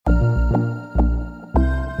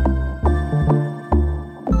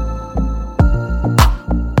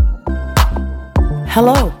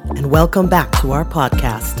Hello, and welcome back to our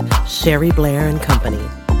podcast, Sherry Blair and Company,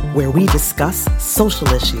 where we discuss social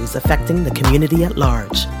issues affecting the community at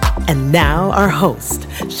large. And now our host,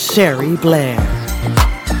 Sherry Blair.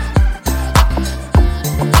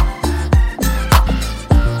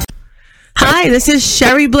 Hi, this is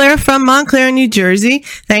Sherry Blair from Montclair, New Jersey.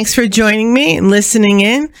 Thanks for joining me and listening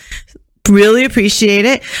in. Really appreciate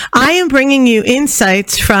it. I am bringing you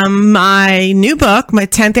insights from my new book, my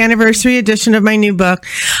 10th anniversary edition of my new book.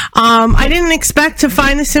 I didn't expect to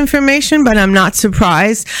find this information, but I'm not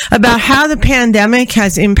surprised about how the pandemic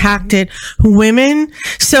has impacted women.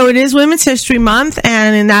 So it is Women's History Month,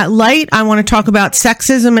 and in that light, I want to talk about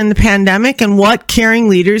sexism in the pandemic and what caring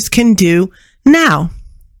leaders can do now.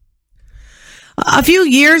 A few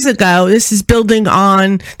years ago, this is building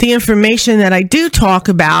on the information that I do talk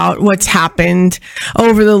about what's happened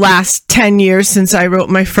over the last 10 years since I wrote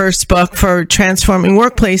my first book for Transforming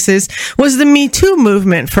Workplaces, was the Me Too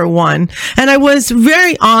movement, for one. And I was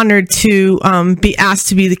very honored to be asked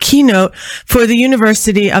to be the keynote for the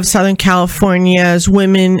University of Southern California's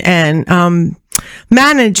Women and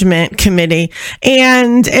Management Committee.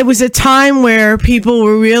 And it was a time where people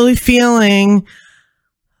were really feeling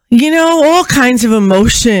all kinds of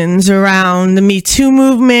emotions around the Me Too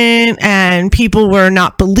movement, and people were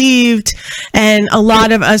not believed. And a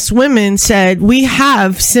lot of us women said, we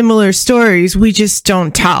have similar stories, we just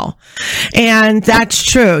don't tell. And that's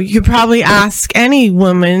true. You probably ask any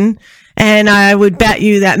woman, and I would bet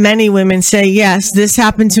you that many women say, yes, this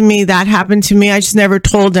happened to me, that happened to me, I just never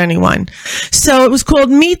told anyone. So it was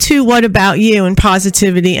called Me Too, What About You? And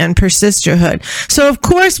Positivity and Persisterhood. So of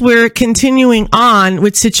course we're continuing on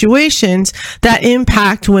with situations that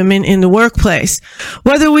impact women in the workplace.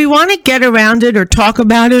 Whether we want to get around it or talk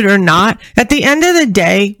about it or not, at the end of the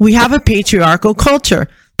day, we have a patriarchal culture.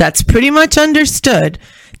 That's pretty much understood.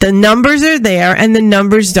 The numbers are there and the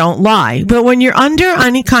numbers don't lie. But when you're under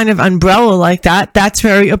any kind of umbrella like that, that's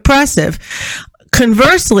very oppressive.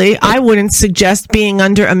 Conversely, I wouldn't suggest being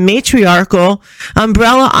under a matriarchal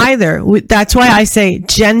umbrella either. That's why I say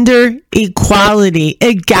gender equality,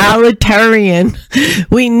 egalitarian.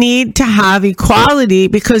 We need to have equality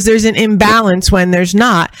because there's an imbalance when there's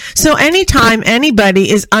not. So anytime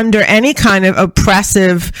anybody is under any kind of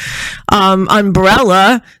oppressive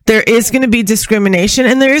umbrella, there is going to be discrimination,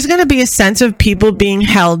 and there is going to be a sense of people being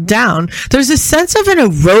held down. There's a sense of an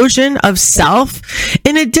erosion of self.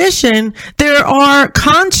 In addition, there are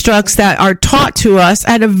constructs that are taught to us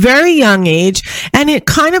at a very young age, and it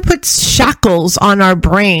kind of puts shackles on our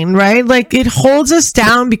brain, right? Like it holds us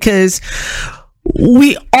down because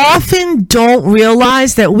we often don't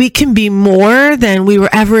realize that we can be more than we were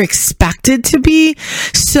ever expected to be.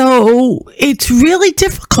 So it's really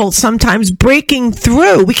difficult sometimes breaking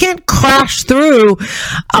through. We can't crash through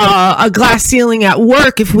a glass ceiling at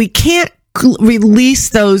work if we can't release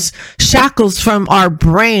those shackles from our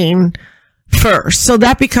brain first. So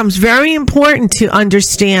that becomes very important to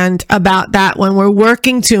understand about that when we're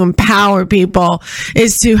working to empower people,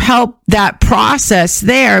 is to help that process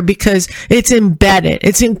there, because it's embedded.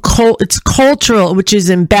 It's cultural, which is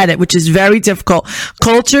embedded, which is very difficult.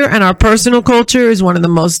 Culture and our personal culture is one of the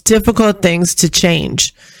most difficult things to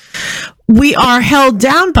change. We are held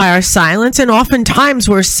down by our silence, and oftentimes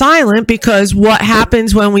we're silent because what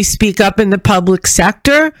happens when we speak up in the public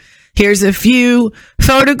sector? Here's a few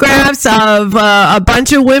photographs of a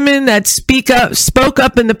bunch of women that spoke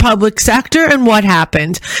up in the public sector, and what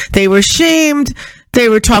happened? They were shamed. They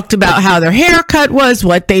were talked about how their haircut was,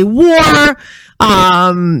 what they wore,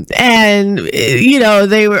 and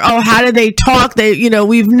they were, how did they talk?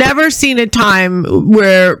 We've never seen a time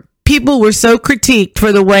where people were so critiqued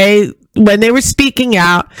for the way when they were speaking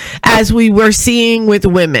out as we were seeing with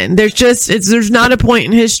women. There's not a point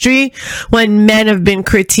in history when men have been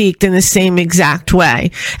critiqued in the same exact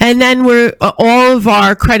way. And then all of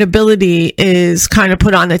our credibility is kind of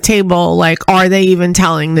put on the table, like, are they even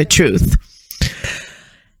telling the truth?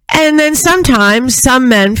 And then sometimes some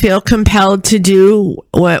men feel compelled to do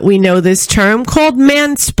what we know this term called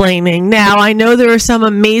mansplaining. Now, I know there are some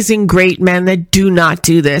amazing, great men that do not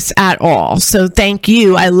do this at all. So thank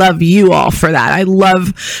you. I love you all for that. I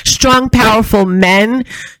love strong, powerful men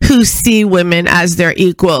who see women as their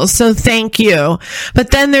equals. So thank you.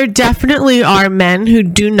 But then there definitely are men who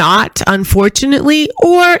do not, unfortunately,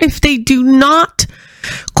 or if they do not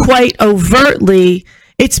quite overtly,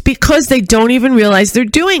 it's because they don't even realize they're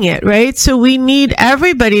doing it, right? So we need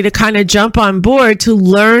everybody to kind of jump on board to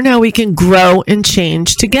learn how we can grow and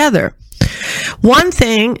change together. One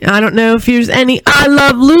thing, I don't know if there's any I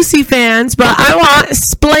Love Lucy fans, but I want to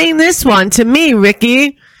explain this one to me,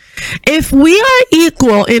 Ricky. If we are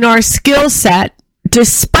equal in our skill set,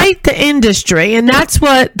 despite the industry, and that's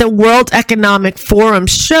what the World Economic Forum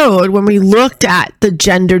showed when we looked at the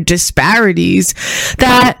gender disparities,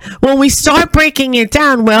 that when we start breaking it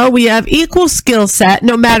down, well, we have equal skill set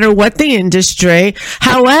no matter what the industry.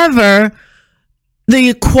 However, the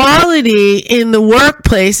equality in the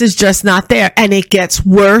workplace is just not there, and it gets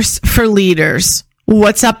worse for leaders.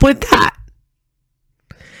 What's up with that?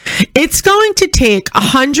 It's going to take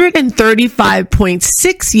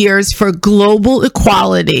 135.6 years for global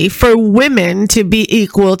equality for women to be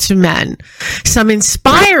equal to men. Some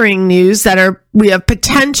inspiring news that we have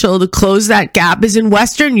potential to close that gap is in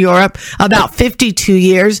Western Europe, about 52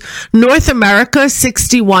 years, North America,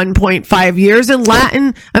 61.5 years, and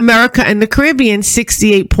Latin America and the Caribbean,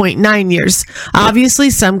 68.9 years. Obviously,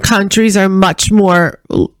 some countries are much more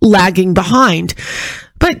lagging behind.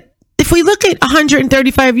 But if we look at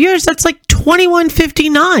 135 years, that's like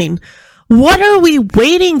 2159. What are we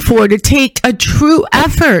waiting for to take a true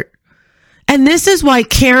effort? And this is why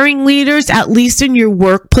caring leaders, at least in your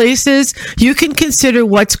workplaces, you can consider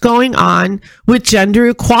what's going on with gender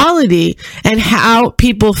equality and how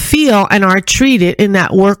people feel and are treated in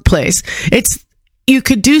that workplace. You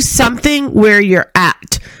could do something where you're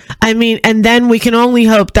at. I mean, and then we can only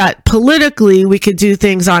hope that politically we could do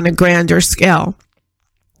things on a grander scale.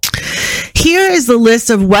 Here is the list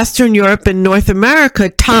of Western Europe and North America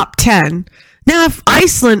top 10. Now, if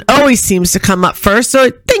Iceland always seems to come up first, so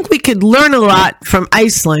I think we could learn a lot from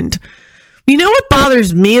Iceland. You know what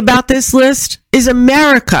bothers me about this list is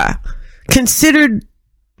America, considered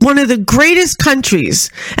one of the greatest countries.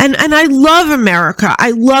 And I love America.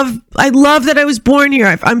 I love that I was born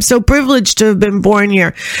here. I'm so privileged to have been born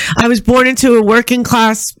here. I was born into a working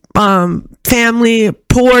class family,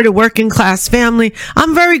 poor to working class family.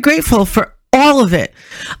 I'm very grateful for all of it.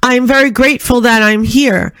 I'm very grateful that I'm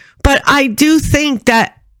here. But I do think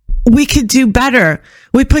that we could do better.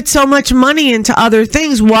 We put so much money into other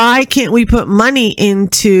things. Why can't we put money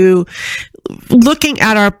into looking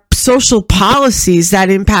at our social policies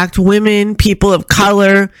that impact women, people of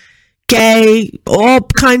color, gay, all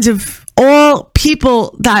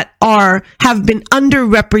people that have been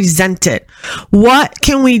underrepresented? What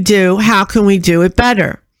can we do? How can we do it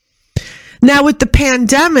better? Now, with the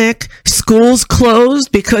pandemic, schools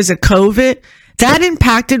closed because of COVID. That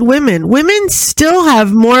impacted women. Women still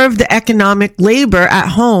have more of the economic labor at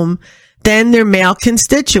home than their male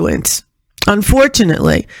constituents,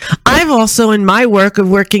 unfortunately. I've also, in my work of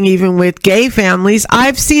working even with gay families,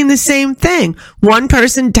 I've seen the same thing. One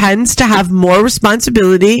person tends to have more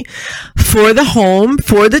responsibility for the home,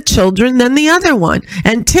 for the children, than the other one.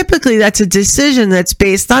 And typically that's a decision that's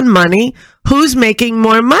based on money. Who's making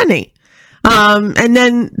more money? And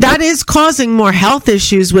then that is causing more health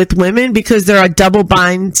issues with women because there are double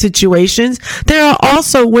bind situations. There are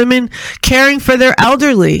also women caring for their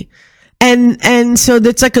elderly. And so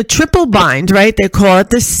it's like a triple bind, right? They call it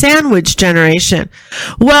the sandwich generation.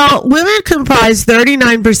 Well, women comprise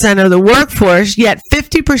 39% of the workforce, yet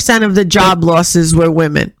 50% of the job losses were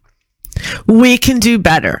women. We can do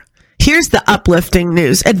better. Here's the uplifting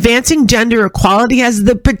news. Advancing gender equality has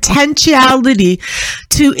the potentiality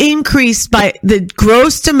to increase by the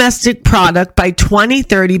gross domestic product by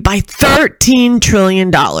 2030 by $13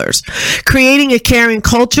 trillion. Creating a caring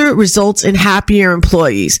culture results in happier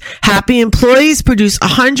employees. Happy employees produce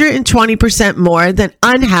 120% more than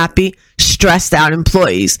unhappy, stressed out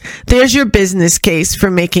employees. There's your business case for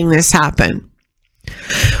making this happen.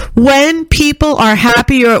 When people are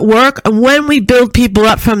happier at work and when we build people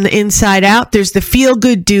up from the inside out, there's the feel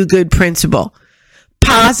good, do good principle.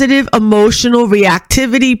 Positive emotional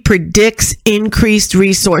reactivity predicts increased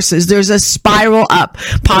resources. There's a spiral up.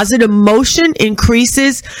 Positive emotion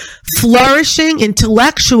increases flourishing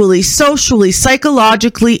intellectually, socially,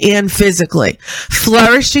 psychologically, and physically.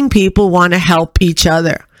 Flourishing people want to help each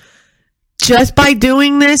other. Just by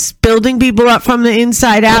doing this, building people up from the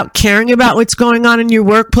inside out, caring about what's going on in your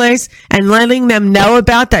workplace, and letting them know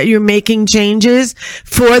about that you're making changes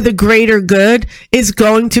for the greater good is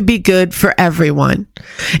going to be good for everyone.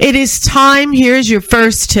 It is time, here's your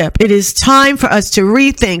first tip. It is time for us to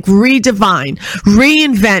rethink, redefine,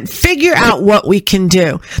 reinvent, figure out what we can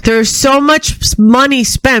do. There's so much money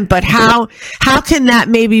spent, but how can that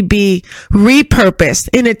maybe be repurposed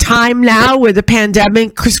in a time now where the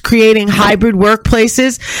pandemic is creating high hybrid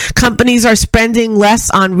workplaces. Companies are spending less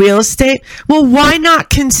on real estate. Well, why not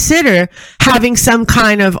consider having some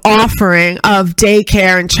kind of offering of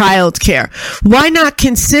daycare and childcare? Why not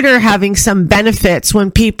consider having some benefits when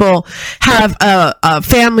people have a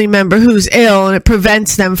family member who's ill and it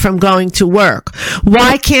prevents them from going to work?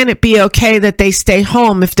 Why can't it be okay that they stay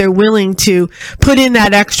home if they're willing to put in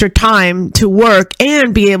that extra time to work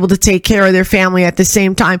and be able to take care of their family at the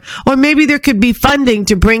same time? Or maybe there could be funding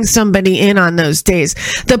to bring somebody in on those days.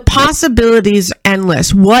 The possibilities are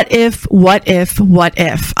endless. What if?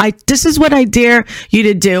 This is what I dare you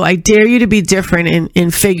to do. I dare you to be different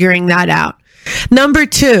in figuring that out. Number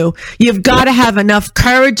 2, you've got to have enough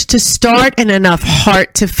courage to start and enough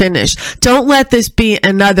heart to finish. Don't let this be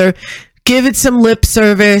another give it some lip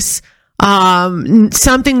service,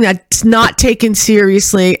 something that's not taken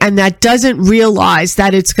seriously and that doesn't realize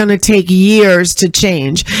that it's going to take years to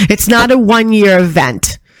change. It's not a 1-year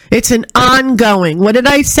event. It's an ongoing. What did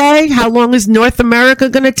I say? How long is North America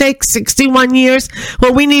going to take? 61 years?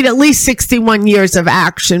 Well, we need at least 61 years of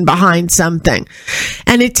action behind something.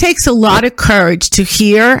 And it takes a lot of courage to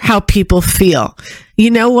hear how people feel.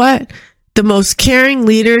 You know what? The most caring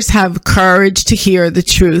leaders have courage to hear the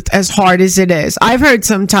truth, as hard as it is. I've heard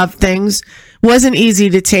some tough things. Wasn't easy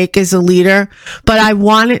to take as a leader, but I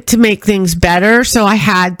wanted to make things better, so I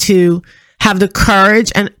had to have the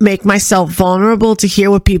courage and make myself vulnerable to hear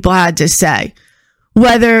what people had to say.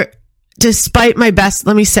 Whether despite my best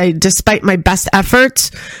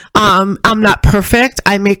efforts, I'm not perfect.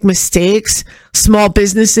 I make mistakes. Small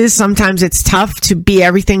businesses, sometimes it's tough to be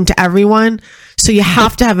everything to everyone. So you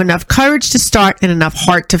have to have enough courage to start and enough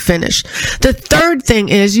heart to finish. The third thing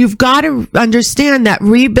is you've got to understand that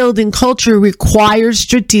rebuilding culture requires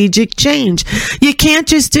strategic change. You can't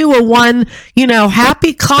just do a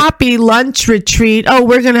happy clappy lunch retreat. Oh,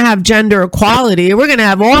 we're going to have gender equality. We're going to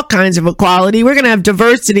have all kinds of equality. We're going to have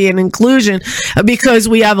diversity and inclusion because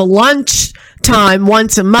we have a lunch time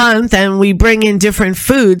once a month and we bring in different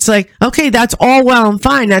foods. Like, okay, that's all well and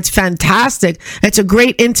fine. That's fantastic. It's a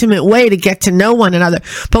great intimate way to get to know one another.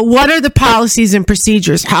 But what are the policies and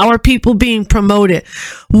procedures? How are people being promoted?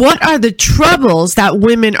 What are the troubles that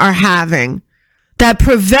women are having that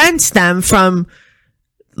prevents them from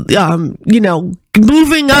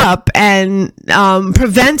moving up and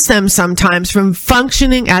prevents them sometimes from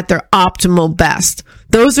functioning at their optimal best?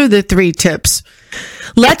 Those are the 3 tips.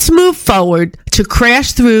 Let's move forward to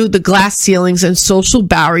crash through the glass ceilings and social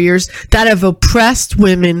barriers that have oppressed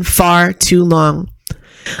women far too long.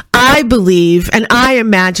 I believe and I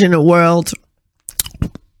imagine a world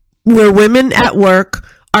where women at work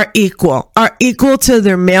are equal to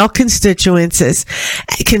their male constituencies,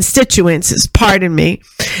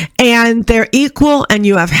 and they're equal, and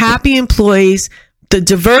you have happy employees. The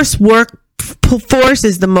diverse workforce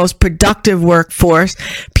is the most productive workforce.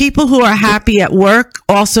 People who are happy at work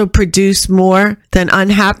also produce more than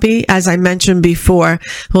unhappy, as I mentioned before.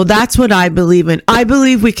 Well, that's what I believe in. I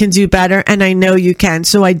believe we can do better, and I know you can,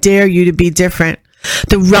 so I dare you to be different.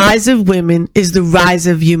 The rise of women is the rise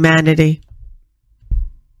of humanity.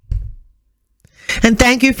 And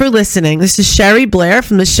thank you for listening. This is Sherry Blair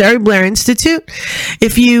from the Sherry Blair Institute.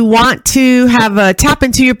 If you want to have a tap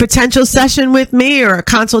into your potential session with me or a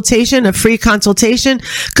consultation, a free consultation,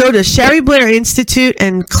 go to Sherry Blair Institute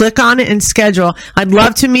and click on it and schedule. I'd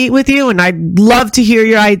love to meet with you, and I'd love to hear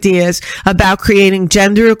your ideas about creating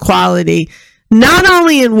gender equality, not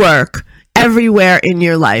only in work, everywhere in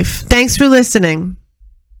your life. Thanks for listening.